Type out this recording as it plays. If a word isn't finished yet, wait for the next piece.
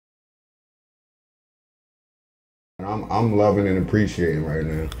I'm loving and appreciating right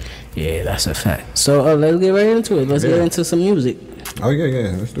now. Yeah, that's a fact. So let's get right into it. Let's get into some music. Oh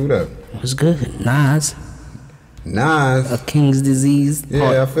yeah, let's do that. What's good? Nas. A King's Disease.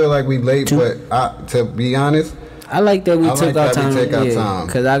 Yeah, I feel like we late, but to be honest, I like that we took our time. Time.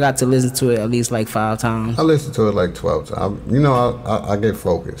 Because I got to listen to it at least like 5 times. I listened to it like 12 times. You know, I get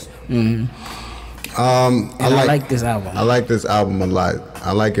focused. Mm-hmm. I like this album. I like this album a lot.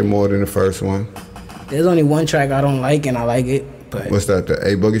 I like it more than the first one. There's only one track I don't like, and I like it. But what's that? The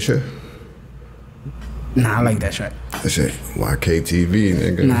A Boogie shit? Nah, I like that track. That shit YKTV,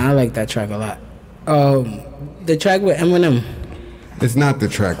 nigga. Nah, I like that track a lot. The track with Eminem. It's not the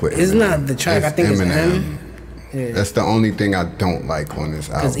track with Eminem. It's not the track. I think Eminem. It's M. Yeah. That's the only thing I don't like on this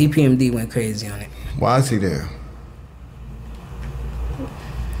album. Because EPMD went crazy on it. Why is he there?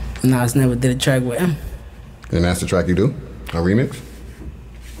 Nas never did a track with him. And that's the track you do? A remix?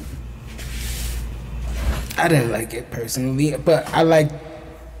 I didn't like it personally, but I like.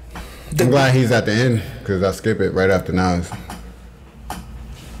 I'm glad he's at the end because I skip it right after Nas.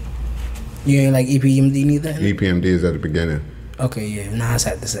 You ain't like EPMD neither? EPMD is at the beginning. Okay, yeah. Nas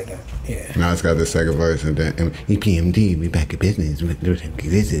had the second. Yeah. Nas got the second verse and then EPMD, we back in business.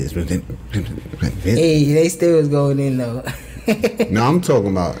 Hey, they still was going in though. No, I'm talking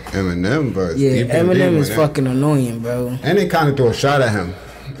about Eminem verse. Yeah, Eminem is fucking annoying, bro. And they kind of threw a shot at him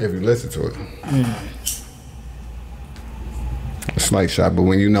if you listen to it. Slight shot, but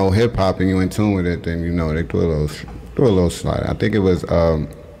when you know hip hop and you in tune with it, then you know they threw a little slide. I think it was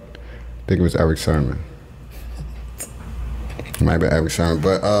Eric Sermon. Might be Eric Sermon,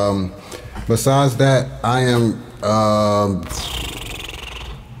 but besides that, I am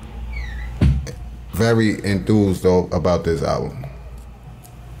very enthused though about this album.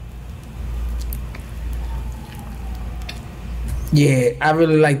 Yeah, I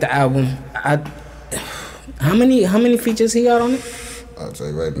really like the album. How many features he got on it? I'll tell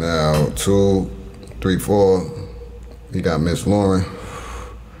you right now, 2, 3, 4. He got Miss Lauren.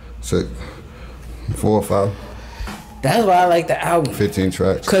 6, 4 or 5. That's why I like the album. 15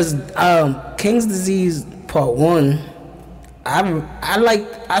 tracks. Cause King's Disease Part 1,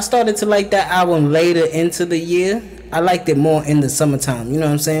 I started to like that album later into the year. I liked it more in the summertime. You know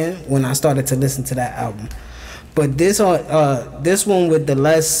what I'm saying? When I started to listen to that album. But this one with the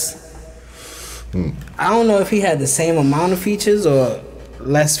less. I don't know if he had the same amount of features or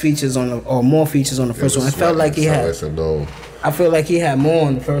less features or more features on the first one. I felt like he had. I feel like he had more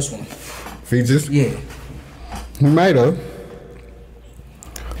on the first one. Features? Yeah. He might have.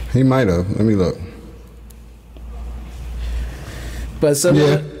 Let me look. But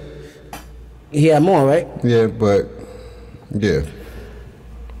he had more, right? Yeah, but yeah,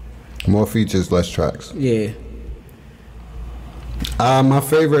 more features, less tracks. Yeah. My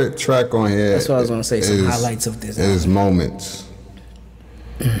favorite track on here. That's what I was gonna say. Some highlights of this is Moments.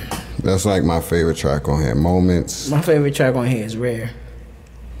 That's like my favorite track on here. Moments. My favorite track on here is Rare.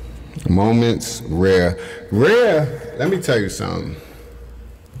 Moments, Rare. Let me tell you something.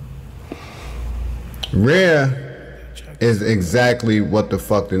 Rare is exactly what the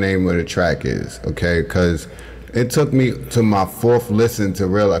fuck the name of the track is, okay? Because it took me to my 4th listen to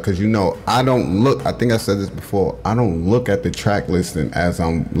realize, because you know, I think I said this before, I don't look at the track listing as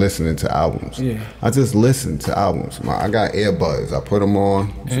I'm listening to albums. Yeah. I just listen to albums. I got earbuds. I put them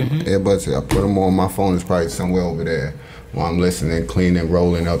on. Earbuds, I put them on. My phone is probably somewhere over there while I'm listening, cleaning,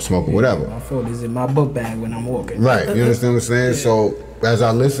 rolling up, smoking, whatever. My phone is in my book bag when I'm walking. Right, you understand what I'm saying? Yeah. So as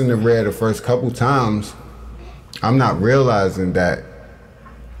I listen to Rare the first couple times, I'm not realizing that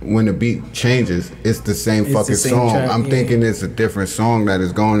when the beat changes, it's the same fucking song. Track, I'm thinking it's a different song that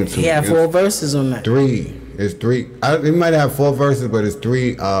is going into. He had 4 verses on that. 3. It's 3. It might have 4 verses, but it's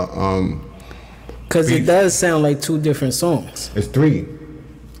 3. Because it does sound like 2 different songs. It's 3.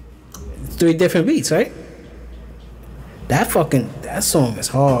 3 different beats, right? That song is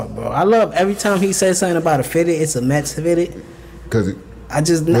hard, bro. I love every time he says something about a fitted, it's a Mets fitted. Because I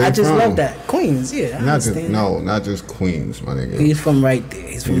just love that. Queens, yeah. Not just Queens, my nigga. He's from right there.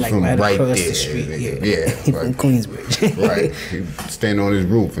 He's from right across the street. Yeah. He's from Queensbridge. Right. He stand on his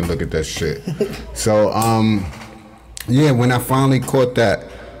roof and look at that shit. So, yeah, when I finally caught that,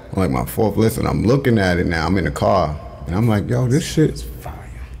 like my 4th listen, I'm looking at it now. I'm in the car. And I'm like, yo, this shit's fire.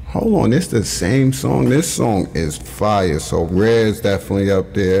 Hold on, it's the same song. This song is fire. So Rare is definitely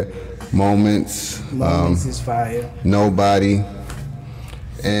up there. Moments is fire. Nobody.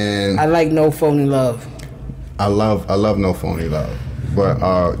 And I like No Phony Love. I love No Phony Love.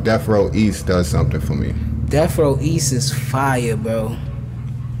 But Death Row East does something for me. Death Row East is fire, bro.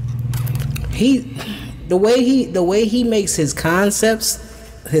 The way he makes his concept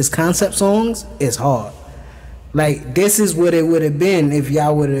songs is hard. Like, this is what it would have been if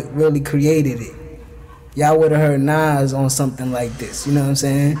y'all would have really created it. Y'all would have heard Nas on something like this. You know what I'm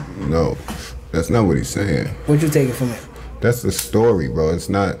saying? No, that's not what he's saying. What you taking from it? That's the story, bro. It's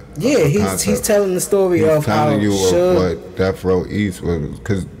not. Yeah, he's telling the story of how telling you what Death Row East was,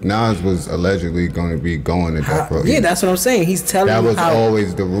 because Nas was allegedly going to be going to Death Row East. Yeah, that's what I'm saying. He's telling that you was how,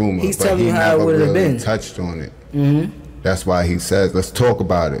 always the rumor. He's but telling you how it would have been. Touched on it. That's why he says, "Let's talk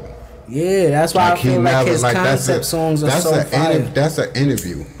about it." Yeah, that's why I feel like his concept songs are so fire. That's an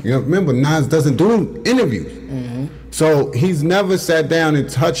interview. You know, remember Nas doesn't do interviews, so he's never sat down and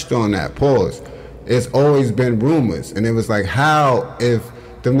touched on that. Pause. It's always been rumors, and it was like, how if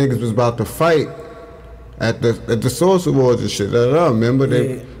them niggas was about to fight at the Source Awards and shit. Remember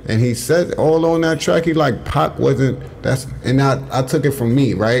they, and he said all on that track, he like Pac wasn't. And I took it from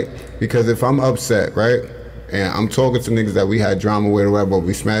me, right? Because if I'm upset, right, and I'm talking to niggas that we had drama with or whatever, but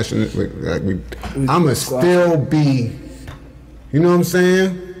we smashing it, I'ma still be, you know what I'm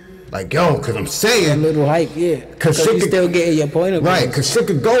saying? Like, yo, because I'm saying... A little hype, yeah. Because you still getting your point of view. Right, because shit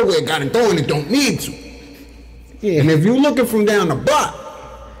could go where it got to go and it don't need to. Yeah. And if you looking from down the block,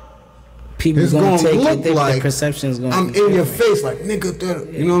 people gonna take it, like the perception's gonna I'm in your face, like,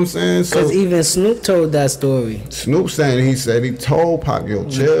 nigga, you know what I'm saying? Because even Snoop told that story. Snoop saying, he told Pac, yo,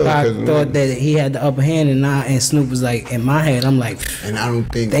 chill. Pac thought that he had the upper hand, and Snoop was like, in my head, I'm like, and I don't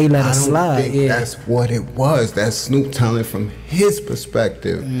think they let us slide. Think that's what it was. That's Snoop telling from his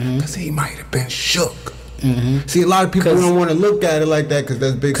perspective, because he might have been shook. See, a lot of people don't want to look at it like that because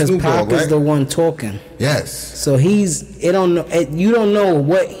that's Big Snoop Dogg, right? Because Pac is the one talking. Yes. So you don't know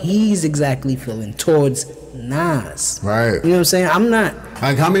what he's exactly feeling towards Nas. Right. You know what I'm saying? I'm not.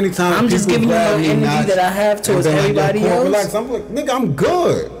 Like, how many times I'm just giving you the energy that I have towards everybody else. Relax. I'm like, nigga, I'm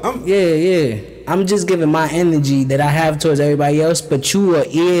good. Yeah. I'm just giving my energy that I have towards everybody else, but you an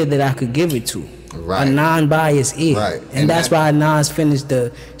ear that I could give it to. Right. A non-biased ear. Right. And that's why Nas finished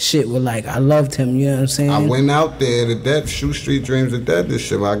the shit with like, I loved him, you know what I'm saying? I went out there to death, shoot Street Dreams of Death, this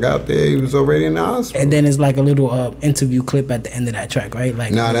shit. When I got there, he was already in the hospital. And then it's like a little interview clip at the end of that track, right?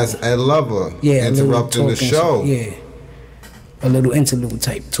 Like, nah, that's Ed Lover. Yeah, interrupting the show. Yeah. A little interlude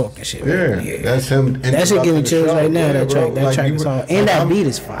type talking shit. Right? Yeah, that's him. That shit giving chills right now. That track, that track is hard, and that beat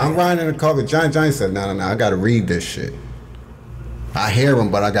is fire. I'm riding in the car, but Johnny said, "No, I gotta read this shit. I hear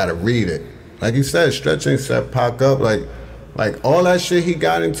him, but I gotta read it." Like he said, Stretch ain't set Pac up. Like all that shit he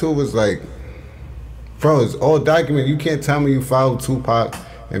got into was like, bro, it's all documented. You can't tell me you follow Tupac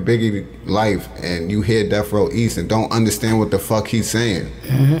and Biggie life and you hear Death Row East and don't understand what the fuck he's saying.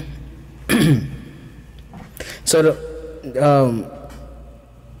 So the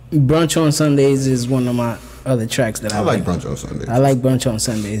Brunch on Sundays is one of my other tracks that I like. Brunch on Sundays. I like Brunch on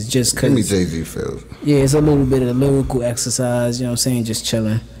Sundays just because. Give me Jay-Z feels. Yeah, it's a little bit of lyrical exercise, you know what I'm saying? Just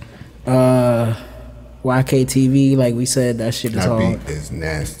chilling. YKTV, like we said, that shit is hard. That beat is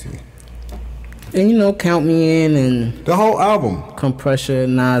nasty. And Count Me In and the whole album. Compressor,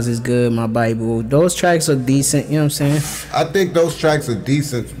 Nas is good, My Bible. Those tracks are decent, you know what I'm saying? I think those tracks are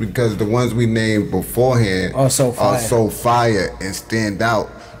decent because the ones we named beforehand are so fire and stand out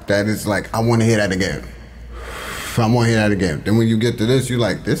that it's like, I want to hear that again. I want to hear that again. Then when you get to this, you're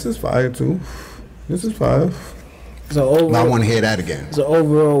like, this is fire too. This is fire. So overall, I want to hear that again. So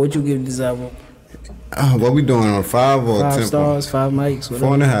overall, what you give this album? What we doing on 5 or 10? 5 stars, 5 mics,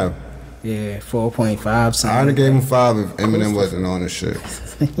 whatever. 4.5. Yeah, 4.5. I would have gave him 5 if Eminem wasn't on the shit.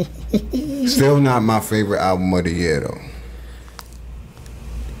 Still not my favorite album of the year though.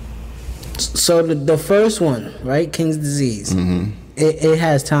 So the first one, right, King's Disease. It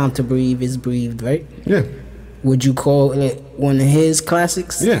has Time to Breathe. It's breathed, right? Yeah. Would you call it one of his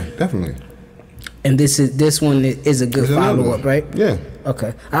classics? Yeah, definitely. And this one is a good follow up, right? Yeah.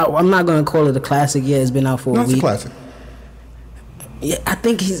 Okay. I'm not gonna call it a classic yet. It's been out for a week. It's a classic. Yeah, I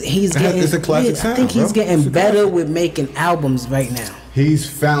think he's getting. It's a classic sound, I think he's getting better with making albums right now. He's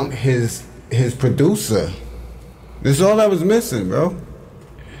found his producer. This is all I was missing, bro.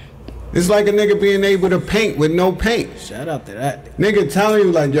 It's like a nigga being able to paint with no paint. Shout out to that nigga telling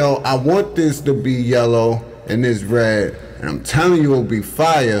you like, yo, I want this to be yellow and this red, and I'm telling you it'll be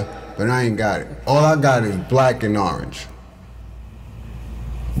fire, but I ain't got it. All I got is black and orange.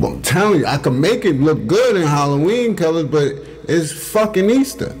 But I'm telling you, I can make it look good in Halloween colors, but it's fucking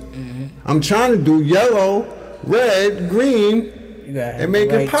Easter. I'm trying to do yellow, red, green, and make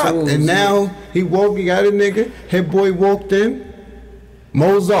it pop. Tools, and now he got a nigga. Hit Boy walked in.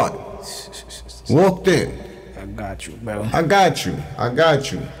 Mozart walked in. I got you, bro. I got you.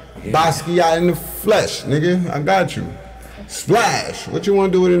 Yeah. Basquiat in the flesh, nigga. I got you. Splash. What you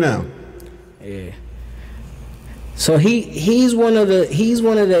want to do with it now? Yeah. So he's one of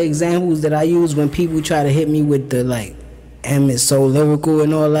the examples that I use when people try to hit me with the like, M is so lyrical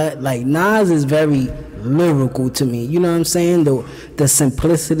and all that. Like Nas is very lyrical to me. You know what I'm saying? The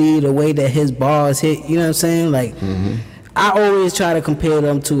simplicity, the way that his bars hit. You know what I'm saying? Like I always try to compare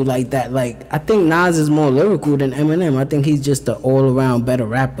them to like that. Like I think Nas is more lyrical than Eminem. I think he's just an all around better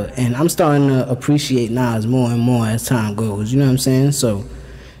rapper, and I'm starting to appreciate Nas more and more as time goes. You know what I'm saying? So.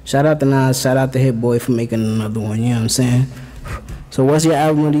 Shout out to Nas, shout out to Hit Boy for making another one, you know what I'm saying? So what's your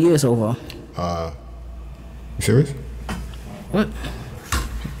album of the year so far? You serious? What?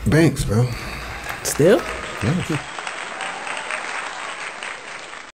 Banks, bro. Still? Yeah.